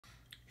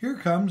Here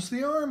comes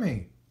the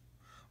army.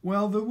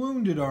 Well, the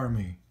wounded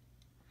army.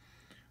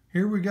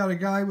 Here we got a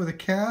guy with a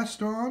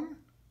cast on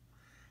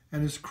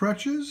and his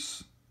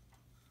crutches.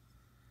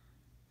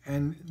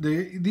 And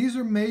these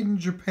are made in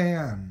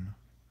Japan.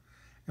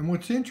 And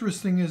what's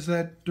interesting is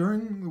that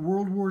during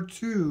World War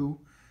II,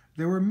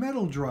 there were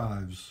metal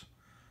drives.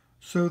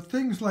 So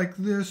things like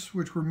this,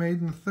 which were made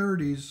in the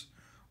 30s,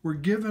 were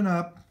given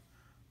up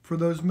for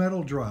those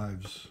metal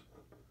drives.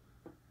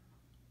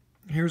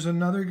 Here's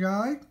another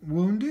guy,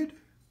 wounded.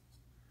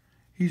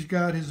 He's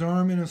got his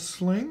arm in a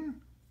sling.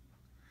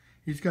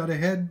 He's got a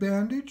head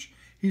bandage.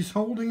 He's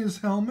holding his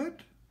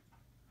helmet.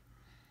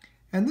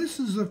 And this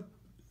is a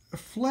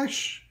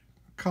flesh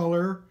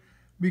color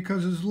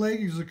because his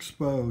leg is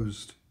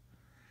exposed.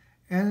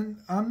 And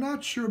I'm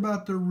not sure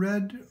about the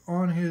red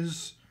on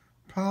his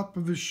top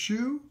of his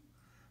shoe,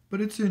 but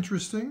it's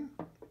interesting.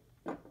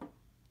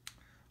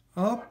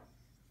 Up,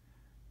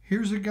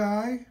 here's a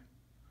guy.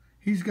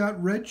 He's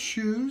got red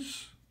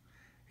shoes.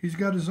 He's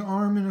got his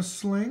arm in a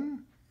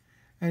sling,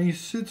 and he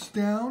sits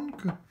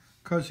down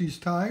because he's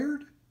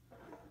tired.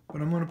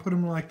 But I'm going to put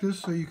him like this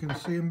so you can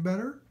see him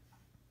better.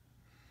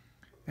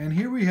 And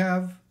here we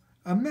have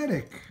a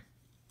medic.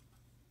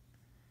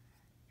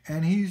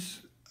 And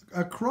he's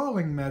a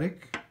crawling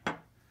medic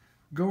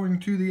going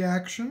to the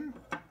action.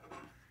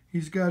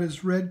 He's got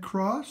his red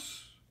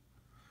cross.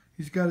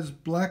 He's got his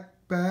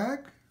black bag.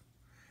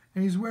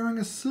 And he's wearing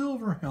a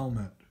silver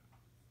helmet.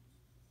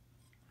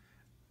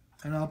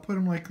 And I'll put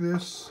him like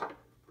this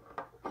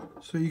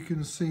so you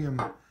can see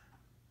him.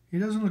 He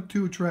doesn't look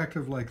too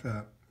attractive like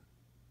that.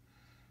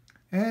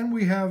 And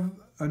we have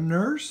a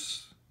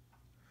nurse.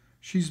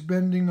 She's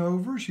bending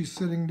over. She's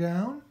sitting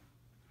down.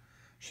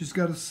 She's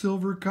got a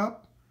silver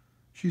cup.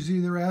 She's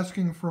either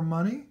asking for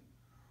money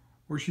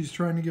or she's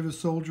trying to give a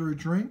soldier a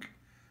drink.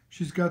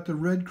 She's got the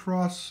Red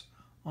Cross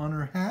on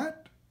her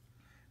hat,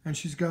 and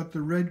she's got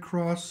the Red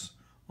Cross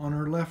on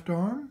her left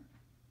arm,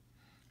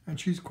 and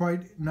she's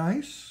quite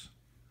nice.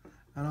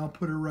 And I'll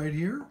put her right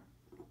here.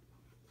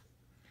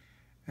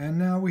 And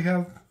now we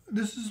have,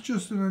 this is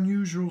just an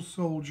unusual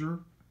soldier.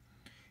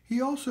 He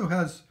also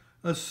has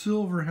a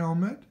silver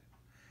helmet,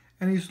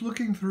 and he's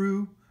looking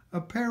through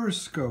a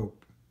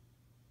periscope.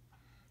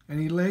 And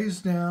he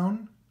lays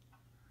down,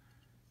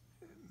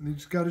 and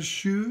he's got his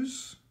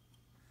shoes,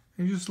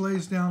 and he just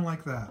lays down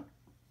like that.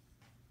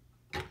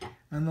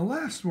 And the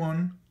last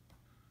one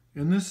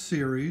in this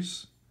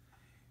series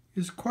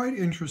is quite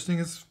interesting.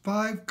 It's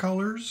 5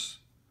 colors.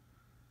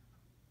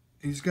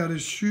 He's got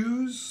his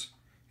shoes.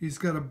 He's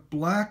got a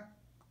black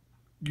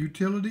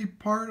utility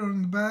part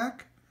on the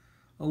back,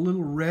 a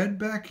little red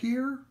back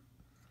here.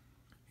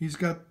 He's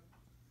got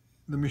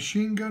the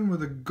machine gun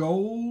with the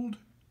gold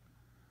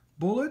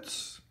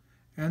bullets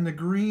and the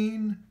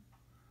green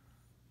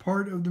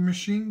part of the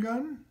machine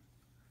gun.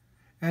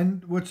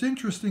 And what's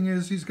interesting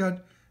is he's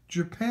got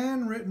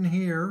Japan written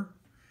here,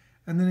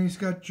 and then he's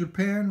got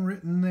Japan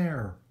written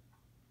there.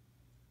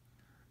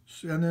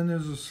 And then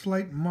there's a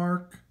slight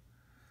mark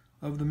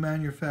of the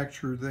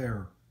manufacturer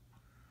there.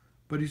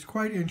 But he's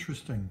quite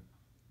interesting.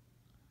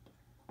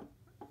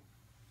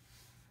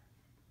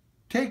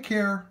 Take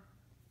care.